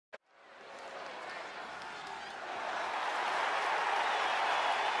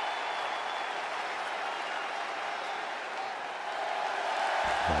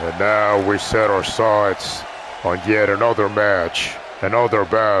And now we set our sights on yet another match, another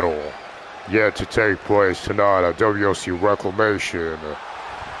battle, yet to take place tonight at W.O.C Reclamation.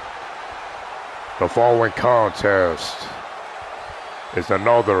 The following contest is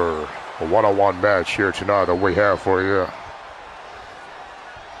another one-on-one match here tonight that we have for you.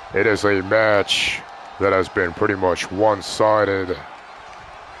 It is a match that has been pretty much one-sided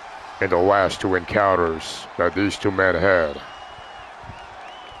in the last two encounters that these two men had.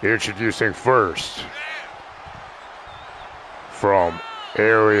 Introducing first, from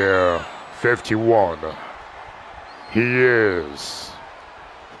Area 51, he is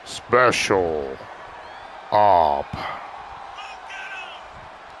Special Op.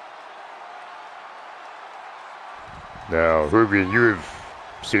 Now, Ruben, you've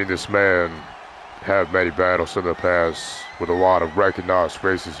seen this man have many battles in the past with a lot of recognized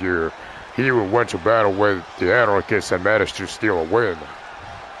faces here. He even went to battle with the Anarchists and managed to steal a win.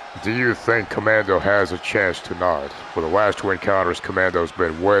 Do you think Commando has a chance tonight? For the last two encounters, Commando's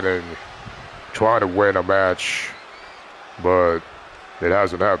been winning, trying to win a match, but it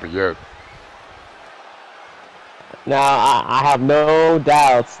hasn't happened yet. Now, I have no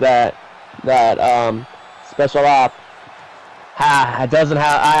doubts that Special Op doesn't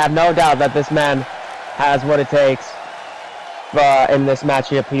have. I have no doubt that this man has what it takes in this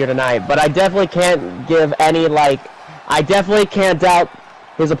matchup here tonight. But I definitely can't give any I definitely can't doubt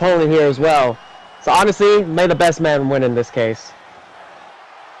his opponent here as well. So honestly, may the best man win in this case.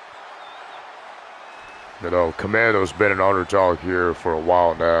 You know, Commando's been an underdog here for a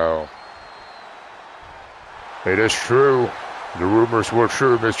while now. It is true. The rumors were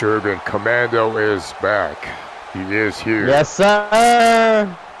true, Mr. Urban. Commando is back. He is here. Yes,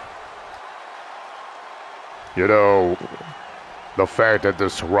 sir. You know, the fact that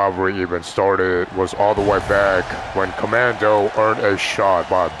this rivalry even started was all the way back when Commando earned a shot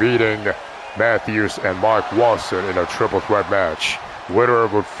by beating Matthews and Mike Watson in a triple threat match. Winner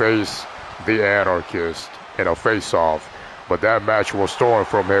would face the Anarchist in a face-off, but that match was stolen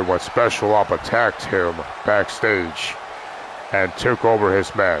from him when Special Op attacked him backstage and took over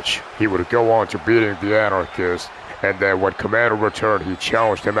his match. He would go on to beating the Anarchist, and then when Commando returned, he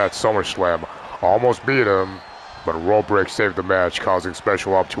challenged him at SummerSlam, almost beat him, but a roll break saved the match, causing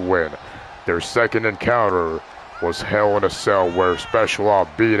Special Op to win. Their second encounter was Hell in a Cell, where Special Op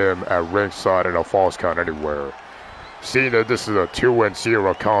beat him at ringside in a false count anywhere. Seeing that this is a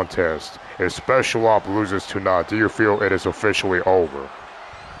 2-0 contest, if Special Op loses tonight, do you feel it is officially over?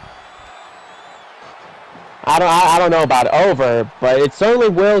 I don't know about over, but it certainly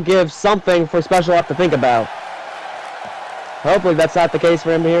will give something for Special Op to think about. Hopefully that's not the case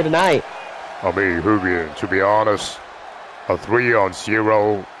for him here tonight. I mean, Rubian, to be honest, a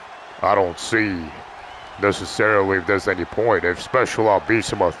 3-0, I don't see necessarily if there's any point. If Special Op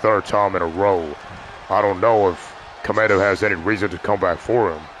beats him a third time in a row, I don't know if Commando has any reason to come back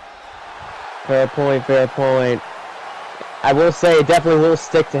for him. Fair point, fair point. I will say it definitely will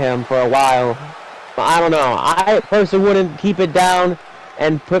stick to him for a while. But I don't know. I personally wouldn't keep it down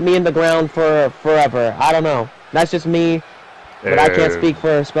and put me in the ground for forever. I don't know. That's just me, but I can't speak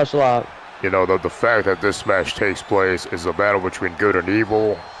for Special Op. You know, the fact that this match takes place is a battle between good and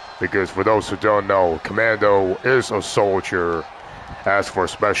evil, because for those who don't know, Commando is a soldier. As for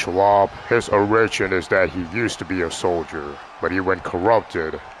Special Op, his origin is that he used to be a soldier, but he went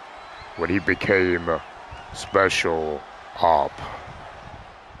corrupted when he became Special Op.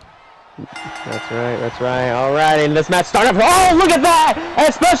 That's right, that's right. Alright, and this match started off. Oh, look at that!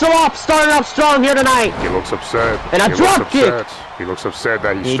 And Special Op starting off strong here tonight. He looks upset. And a drop kick. He looks upset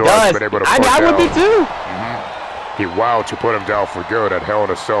that he still hasn't been able to put down. I would be too. He vowed to put him down for good at Hell in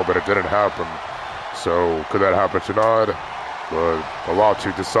a Cell, but it didn't happen. So, could that happen tonight? But a lot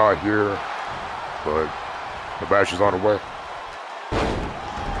to decide here. But the match is on the way.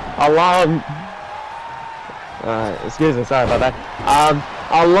 Excuse me, sorry about that.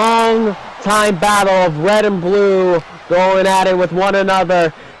 A long time battle of red and blue going at it with one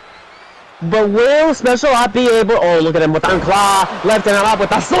another. But will Special Op be able... Oh, look at him with one claw. Left hand up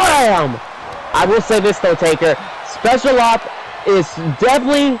with a slam. I will say this though, Taker. Special Op is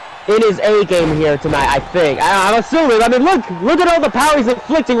definitely in his A game here tonight, I think. I'm assuming. I mean, look at all the power he's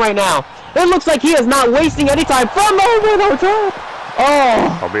inflicting right now. It looks like he is not wasting any time from over the top.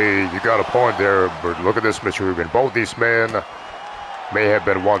 Oh. I mean, you got a point there, but look at this, Mr. Ruben. Both these men may have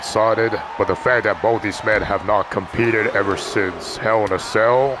been one-sided, but the fact that both these men have not competed ever since Hell in a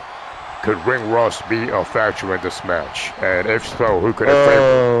Cell, could ring rust be a factor in this match? And if so, who could it favor?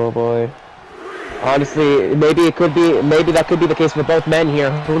 Oh boy. Honestly, maybe that could be the case for both men here.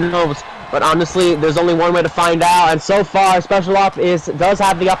 Who knows? But honestly, there's only one way to find out, and so far, Special Op does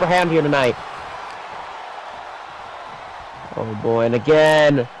have the upper hand here tonight. Oh boy, and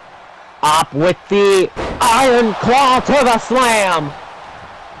again, Op with the Iron Claw to the slam.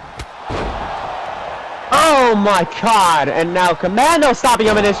 Oh my god, and now Commando stopping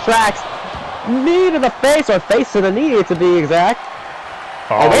him in his tracks. Knee to the face, or face to the knee to be exact.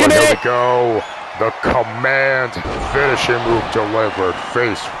 Oh, wait a minute. Here we go. The command finishing move delivered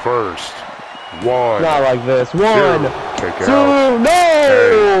face first. One. Not like this. One. Kick two. Out. No.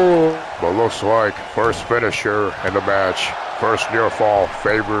 Hey. But looks like first finisher in the match. First near fall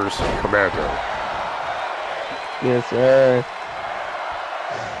favors Commando. Yes, sir.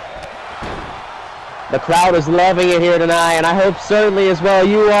 The crowd is loving it here tonight, and I hope certainly as well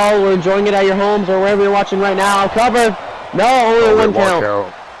you all were enjoying it at your homes or wherever you're watching right now. Cover. No, only one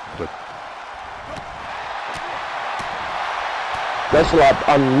count. Special Op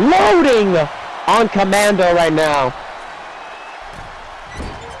unloading on Commando right now.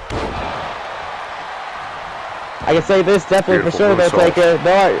 I can say this definitely for sure, though, Taker.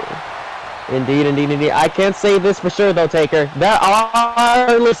 Indeed. I can't say this for sure, though, Taker. There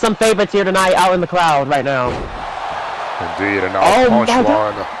are some favorites here tonight out in the crowd right now. Indeed, and now punch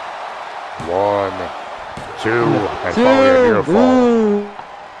one. 1, 2, and finally a near fall.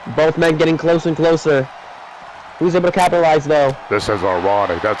 Both men getting closer and closer. Who's able to capitalize, though? This is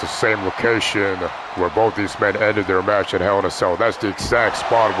ironic. That's the same location where both these men ended their match at Hell in a Cell. That's the exact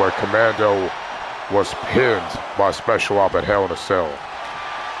spot where Commando was pinned by Special Op at Hell in a Cell.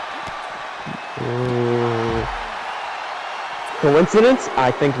 Coincidence?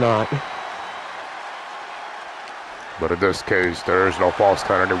 I think not. But in this case, there is no false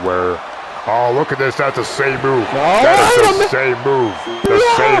count anywhere. Oh, look at this. That's the same move. No, that is the same move. The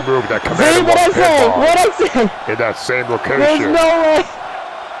same move that Commando was pinned on. What I say? In that same location. There's no way.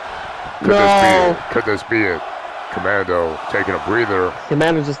 Could this be it? Commando taking a breather.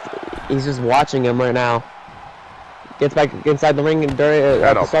 Commando he's just watching him right now. Gets back inside the ring and during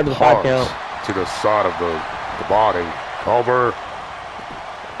at the start of the 5 count. To the side of the body. Over.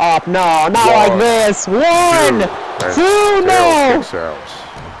 Up, no, not like this. 1, 2, no.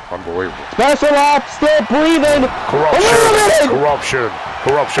 Unbelievable. Special Op still breathing. Corruption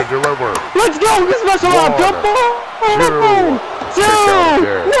deliver. Let's go, Special Op. Come on. 2.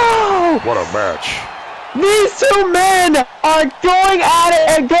 No. What a match. These two men are going at it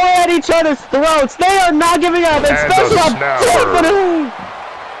and going at each other's throats. They are not giving up. And Special Op definitely.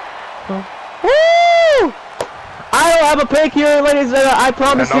 Woo! I don't have a pick here, ladies and gentlemen. I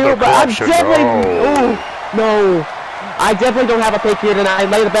promise you, but I'm definitely. No. I definitely don't have a pick here tonight.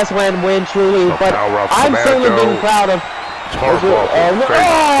 May the best man win, truly. But I'm certainly being proud of.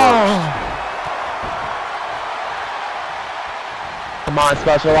 Come on,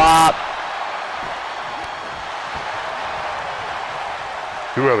 Special Op.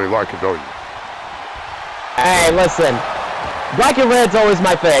 You really like it, don't you? Hey, listen. Black and red's always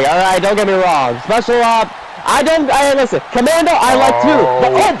my thing, alright? Don't get me wrong. Special Op. Listen. Commando, I like too.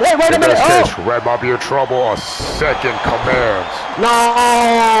 But, wait a minute. Red might be in trouble. A second command.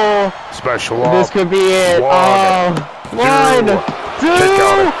 No. Special Op. This could be it. 1, 2. Kick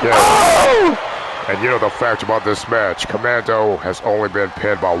out again. And you know the fact about this match. Commando has only been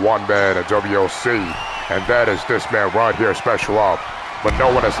pinned by one man at W.O.C. And that is this man right here, Special Op. But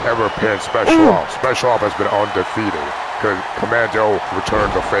no one has ever pinned Special Op. Special Op has been undefeated. Because Commando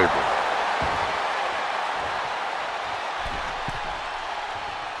returned the favor.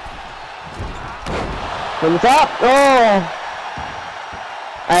 From the top.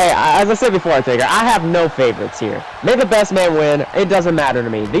 Hey, as I said before, Taker, I have no favorites here. May the best man win. It doesn't matter to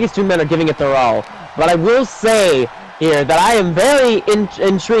me. These two men are giving it their all. But I will say here that I am very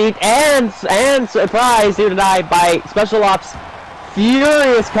intrigued and surprised here tonight by Special Ops'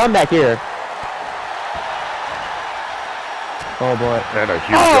 furious comeback here. Oh boy. And a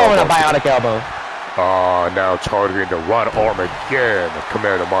huge elbow. And a bionic elbow. Now targeting the right arm again.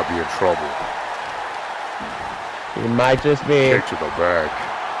 Commando might be in trouble. He might just be. Kick to the back.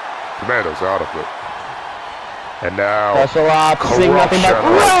 Commando's out of it. And now Special Ops seeing nothing but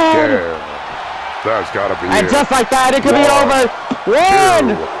again. That's gotta be and just like that, it could be over.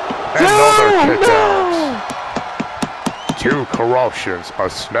 1, 2. Another kickouts. 2 corruptions, a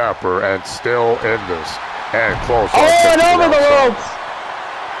snapper, and still in this. And close. And over the ropes.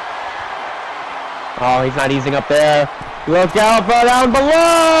 Oh, he's not easing up there. Look out for down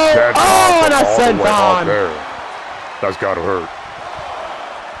below. And a senton. That's gotta hurt.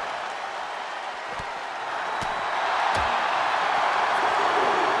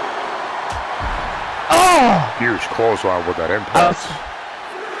 Oh! Huge close line with that impact.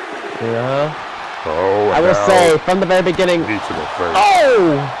 Yeah. Oh, I will say from the very beginning. Knee to the face.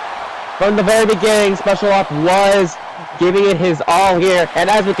 Oh! From the very beginning, Special Op was giving it his all here, and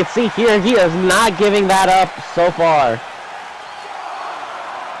as we can see here, he is not giving that up so far.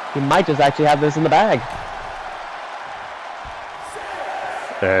 He might just actually have this in the bag.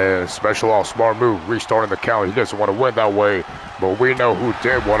 And Special Op, smart move, restarting the count. He doesn't want to win that way, but we know who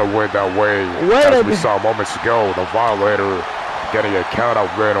did want to win that way. As we saw moments ago, the Violator getting a count out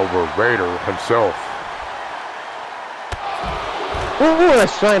win over Raider himself. Ooh, a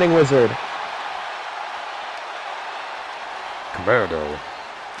Shining Wizard. Commando.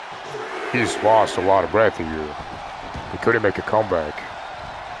 He's lost a lot of breath here. He couldn't make a comeback.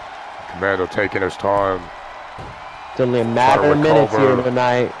 Commando taking his time. It's only a matter of minutes here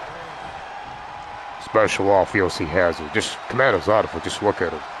tonight. Special Op feels he has it. Just Commando's out of it. Just look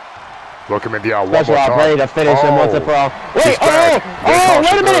at him. Look him in the eye one more Special time. Op ready to finish him once and for all. Wait,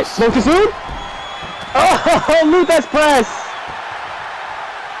 wait a minute. Smoke the suit. Oh, Luthez press.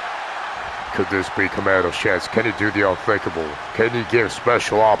 Could this be Commando's chance? Can he do the unthinkable? Can he give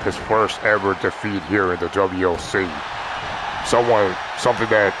Special Op his first ever defeat here in the W.O.C? Something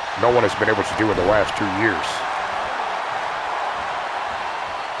that no one has been able to do in the last 2 years.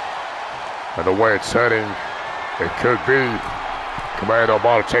 And the way it's heading, it could be Commando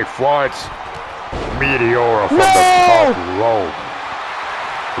about to take flight. Meteora from the top rope.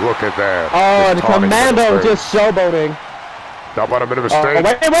 Look at that. Oh, the Commando just showboating. Not about a bit of a mistake.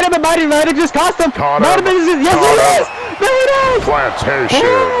 Wait a minute, Mighty Mighty just cost him. Yes, it is. There it is. Plantation.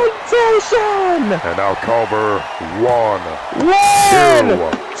 And now cover 1, 2,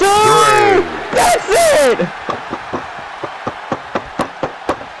 3. That's it.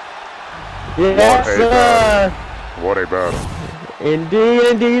 Yes, sir. What a battle.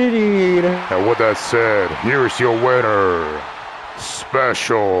 Indeed. And with that said, here's your winner,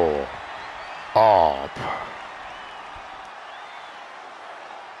 Special Op.